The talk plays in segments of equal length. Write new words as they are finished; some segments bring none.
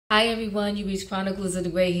Hi everyone, you reached Chronicles of the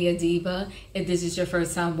Gray Hair Diva. If this is your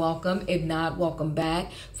first time, welcome. If not, welcome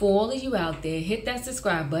back. For all of you out there, hit that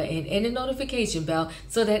subscribe button and the notification bell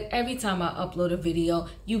so that every time I upload a video,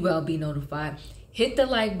 you will be notified. Hit the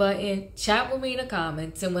like button, chat with me in the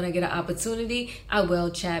comments, and when I get an opportunity, I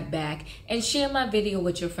will chat back. And share my video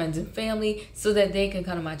with your friends and family so that they can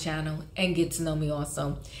come to my channel and get to know me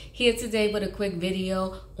also. Here today with a quick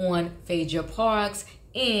video on Phaedra Parks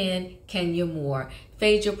and Kenya Moore.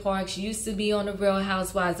 Phaedra Parks used to be on the Real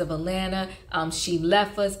Housewives of Atlanta. She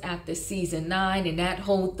left us after season 9 and that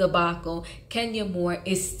whole debacle. Kenya Moore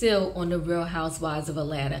is still on the Real Housewives of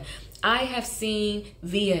Atlanta. I have seen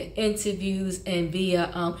via interviews and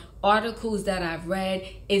via articles that I've read,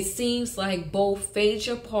 it seems like both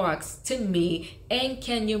Phaedra Parks, to me, and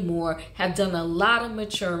Kenya Moore have done a lot of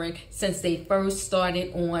maturing since they first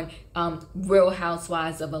started on Real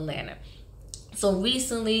Housewives of Atlanta. So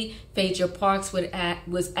recently, Phaedra Parks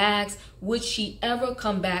was asked, would she ever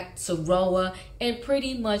come back to RHOA? And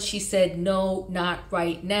pretty much she said, no, not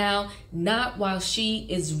right now. Not while she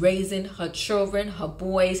is raising her children, her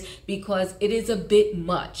boys, because it is a bit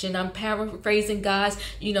much. And I'm paraphrasing, guys.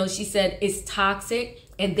 You know, she said it's toxic.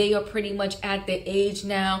 And they are pretty much at the age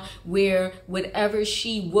now where whatever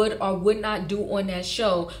she would or would not do on that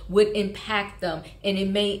show would impact them. And it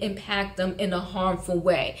may impact them in a harmful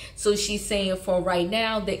way. So she's saying for right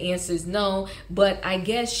now, the answer is no. But I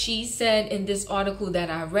guess she said in this article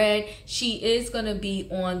that I read, she is going to be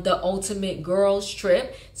on the Ultimate Girls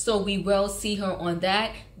Trip. So we will see her on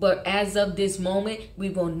that. But as of this moment, we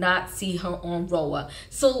will not see her on RHOA.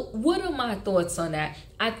 So what are my thoughts on that?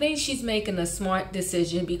 I think she's making a smart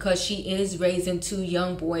decision because she is raising 2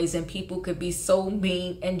 young boys and people could be so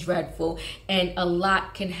mean and dreadful and a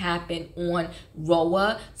lot can happen on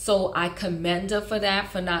RHOA. So I commend her for that,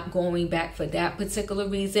 for not going back for that particular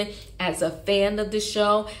reason. As a fan of the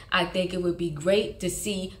show, I think it would be great to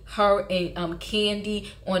see her and Kandi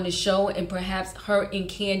on the show and perhaps her and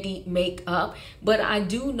Kandi make up. But I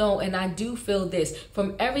do know and I do feel this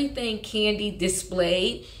from everything Kandi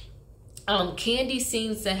displayed. Kandi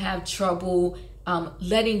seems to have trouble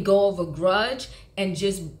letting go of a grudge and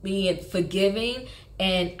just being forgiving.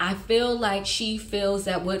 And I feel like she feels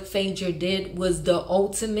that what Phaedra did was the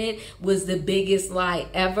ultimate, was the biggest lie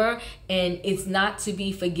ever. And it's not to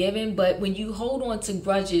be forgiven. But when you hold on to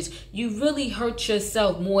grudges, you really hurt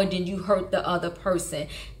yourself more than you hurt the other person.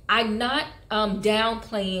 I'm not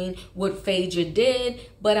downplaying what Phaedra did,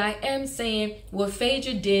 but I am saying what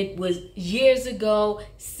Phaedra did was years ago,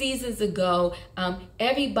 seasons ago.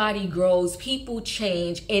 Everybody grows, people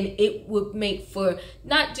change, and it would make for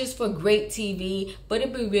not just for great TV, but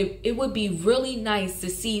it would be really nice to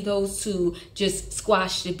see those two just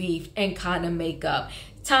squash the beef and kind of make up.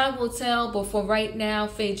 Time will tell, but for right now,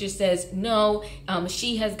 Phaedra says no.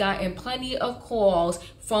 She has gotten plenty of calls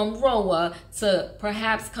from RHOA to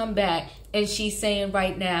perhaps come back, and she's saying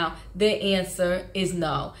right now the answer is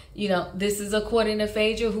no. You know, this is according to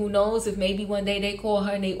Phaedra. Who knows if maybe one day they call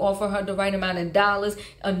her and they offer her the right amount of dollars,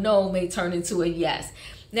 a no may turn into a yes.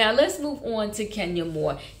 Now let's move on to Kenya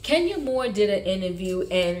Moore. Kenya Moore did an interview,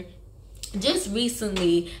 and just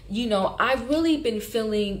recently, you know, I've really been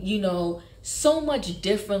feeling, you know, so much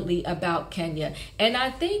differently about Kenya. And I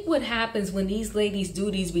think what happens when these ladies do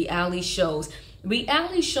these reality shows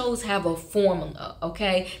have a formula,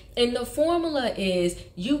 okay? And the formula is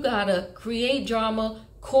you gotta create drama,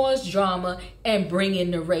 cause drama, and bring in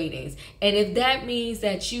the ratings. And if that means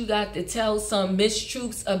that you got to tell some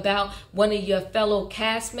mistruths about one of your fellow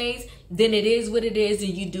castmates, then it is what it is,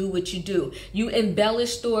 and you do what you do. You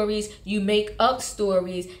embellish stories, you make up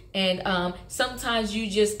stories, and sometimes you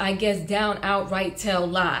just, I guess, outright tell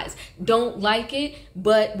lies. Don't like it,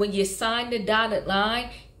 but when you sign the dotted line,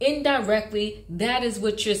 indirectly, that is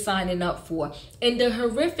what you're signing up for. And the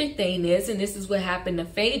horrific thing is, and this is what happened to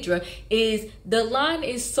Phaedra, is the line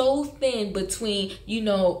is so thin between, you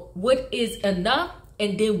know, what is enough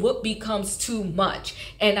and then what becomes too much.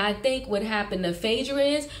 And I think what happened to Phaedra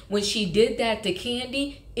is when she did that to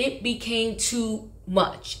Kandi, it became too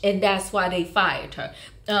much. And that's why they fired her.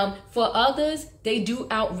 For others, they do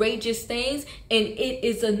outrageous things, and it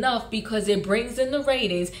is enough because it brings in the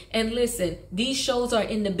ratings. And listen, these shows are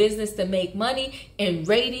in the business to make money, and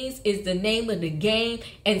ratings is the name of the game.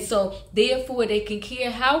 And so therefore they can care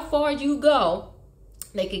how far you go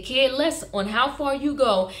They could care less on how far you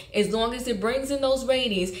go as long as it brings in those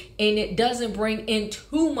ratings and it doesn't bring in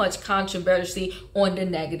too much controversy on the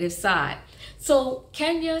negative side. So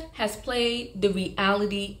Kenya has played the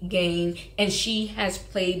reality game and she has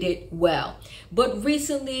played it well. But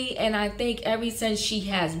recently, and I think ever since she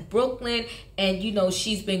has Brooklyn and, you know,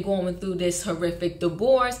 she's been going through this horrific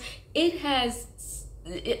divorce, it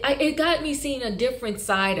got me seeing a different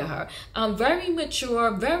side of her. Very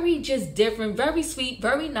mature, very just different, very sweet,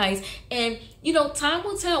 very nice. And, you know, time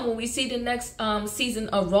will tell when we see the next season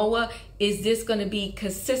of RHOA. Is this going to be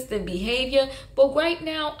consistent behavior? But right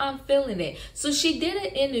now, I'm feeling it. So she did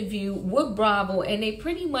an interview with Bravo, and they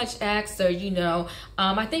pretty much asked her, you know,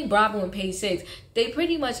 I think Bravo on Page 6, they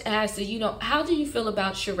pretty much asked her, you know, how do you feel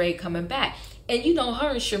about Sheree coming back? And, you know, her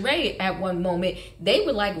and Sheree at one moment, they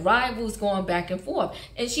were like rivals going back and forth.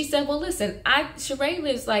 And she said, well, listen, Sheree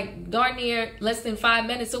lives like darn near less than 5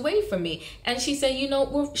 minutes away from me. And she said, you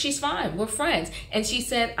know, she's fine. We're friends. And she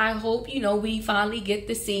said, I hope, you know, we finally get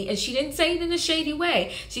to see, and she didn't say it in a shady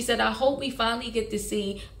way. She said, I hope we finally get to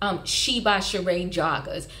see She by Sheree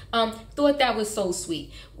joggers. Thought that was so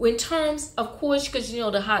sweet. In terms, of course, because, you know,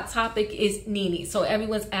 the hot topic is Nene. So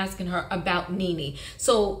everyone's asking her about Nene.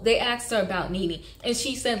 So they asked her about Nene. And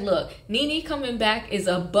she said, look, Nene coming back is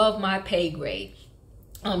above my pay grade.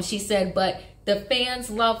 She said, but the fans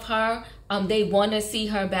love her. They want to see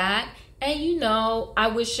her back. And, you know, I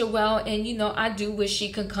wish her well. And, you know, I do wish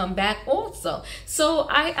she could come back also. So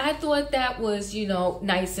I thought that was, you know,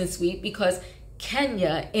 nice and sweet, because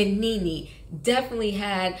Kenya and Nene definitely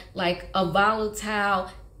had like a volatile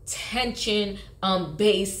tension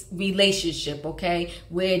based relationship, okay,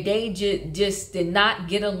 where they just did not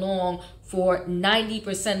get along for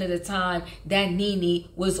 90% of the time that Nene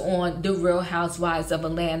was on The Real Housewives of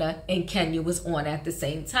Atlanta and Kenya was on at the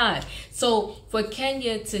same time. So for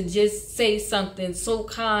Kenya to just say something so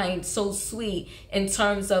kind, so sweet in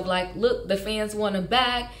terms of like, look, the fans want her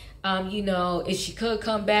back. You know, if she could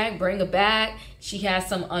come back, bring her back. She has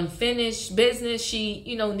some unfinished business she,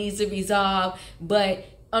 you know, needs to resolve. But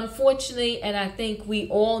unfortunately, and I think we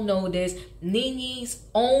all know this, Nene's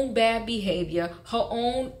own bad behavior, her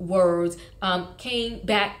own words, came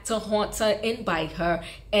back to haunt her and bite her.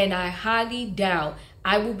 And I highly doubt,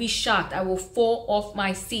 I will be shocked, I will fall off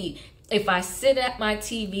my seat if I sit at my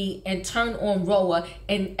TV and turn on RHOA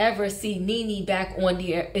and ever see Nene back on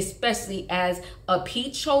there, especially as a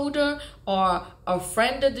peach holder or a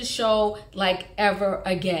friend of the show, like ever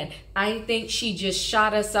again. I think she just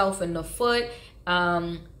shot herself in the foot.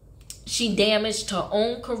 She damaged her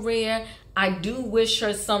own career. I do wish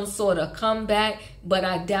her some sort of comeback, but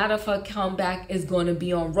I doubt if her comeback is going to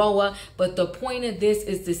be on RHOA. But the point of this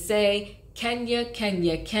is to say, Kenya.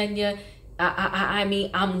 I mean,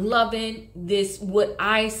 I'm loving this, what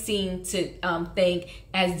I seem to think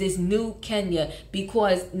as this new Kenya,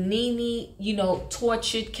 because Nene, you know,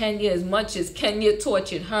 tortured Kenya as much as Kenya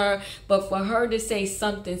tortured her. But for her to say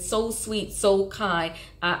something so sweet, so kind,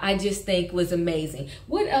 I just think was amazing.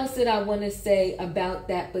 What else did I want to say about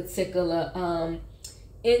that particular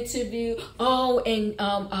interview? Oh, and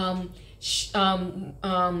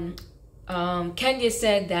Kenya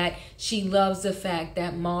said that she loves the fact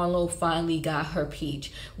that Marlo finally got her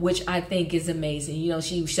peach, which I think is amazing. You know,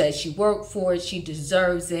 she said she worked for it, she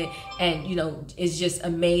deserves it, and, you know, it's just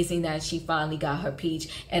amazing that she finally got her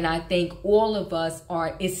peach. And I think all of us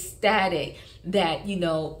are ecstatic that, you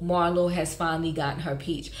know, Marlo has finally gotten her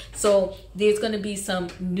peach. So there's going to be some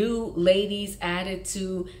new ladies added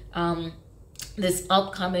to this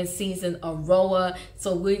upcoming season of RHOA.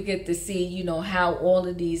 So we get to see, you know, how all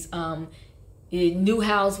of these new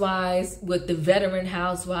housewives with the veteran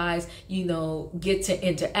housewives, you know, get to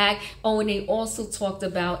interact. Oh, and they also talked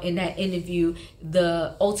about in that interview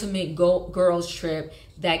the ultimate girls trip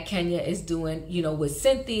that Kenya is doing, you know, with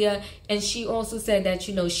Cynthia. And she also said that,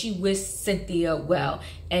 you know, she wished Cynthia well.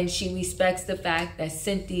 And she respects the fact that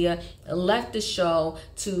Cynthia left the show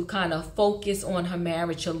to kind of focus on her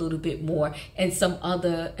marriage a little bit more and some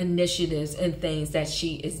other initiatives and things that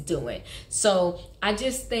she is doing. So I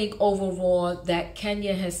just think overall that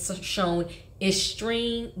Kenya has shown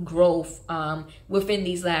extreme growth within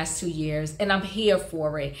these last 2 years, and I'm here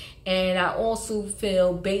for it. And I also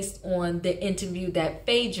feel, based on the interview that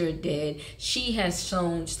Phaedra did, she has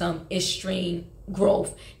shown some extreme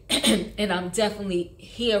growth and I'm definitely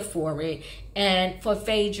here for it. And for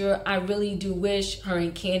Phaedra, I really do wish her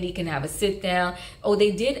and Candy can have a sit down. Oh,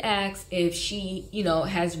 they did ask if she, you know,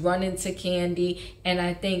 has run into Candy, and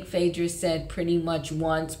I think Phaedra said pretty much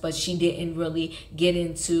once, but she didn't really get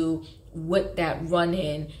into what that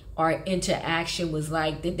run-in or interaction was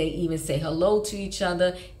like. Did they even say hello to each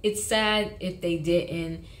other? It's sad if they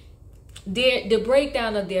didn't. The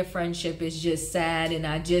breakdown of their friendship is just sad, and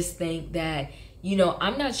I just think that, you know,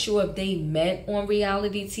 I'm not sure if they met on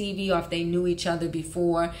reality TV or if they knew each other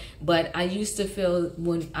before, but I used to feel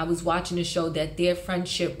when I was watching the show that their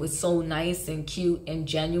friendship was so nice and cute and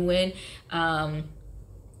genuine.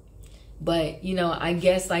 But, you know, I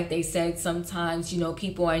guess like they said, sometimes, you know,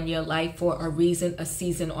 people are in your life for a reason, a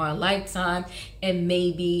season, or a lifetime, and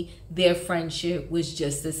maybe their friendship was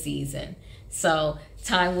just a season. So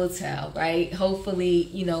time will tell, right? Hopefully,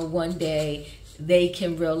 you know, one day they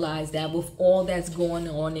can realize that with all that's going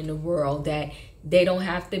on in the world, that they don't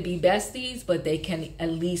have to be besties, but they can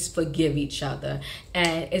at least forgive each other.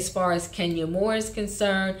 And as far as Kenya Moore is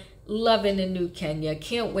concerned, loving the new Kenya.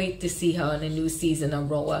 Can't wait to see her in the new season of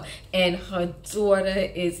RHOA. And her daughter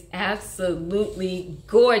is absolutely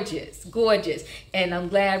gorgeous, gorgeous. And I'm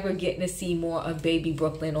glad we're getting to see more of baby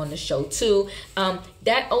Brooklyn on the show too.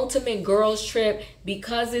 That Ultimate Girls Trip,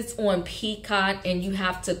 because it's on Peacock and you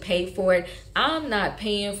have to pay for it, I'm not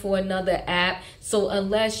paying for another app. So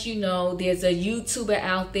unless, you know, there's a YouTuber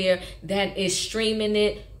out there that is streaming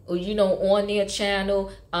it, or, you know, on their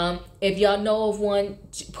channel, if y'all know of one,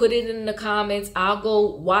 put it in the comments. I'll go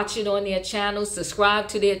watch it on their channel, subscribe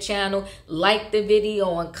to their channel, like the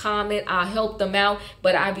video and comment. I'll help them out,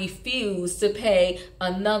 but I refuse to pay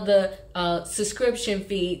another subscription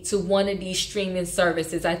fee to one of these streaming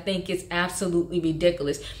services. I think it's absolutely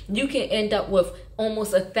ridiculous. You can end up with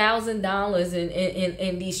almost $1,000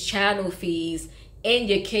 in these channel fees and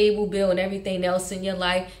your cable bill and everything else in your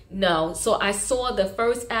life. No. So I saw the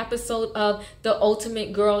first episode of the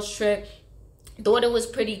Ultimate Girls Trip. Thought it was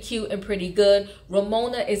pretty cute and pretty good.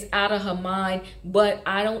 Ramona is out of her mind, but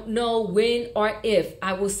I don't know when or if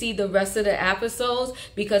I will see the rest of the episodes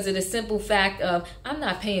because of the simple fact of I'm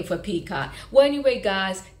not paying for Peacock. Well, anyway,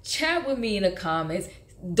 guys, chat with me in the comments.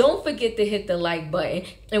 Don't forget to hit the like button.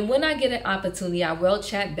 And when I get an opportunity, I will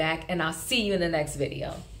chat back, and I'll see you in the next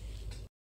video.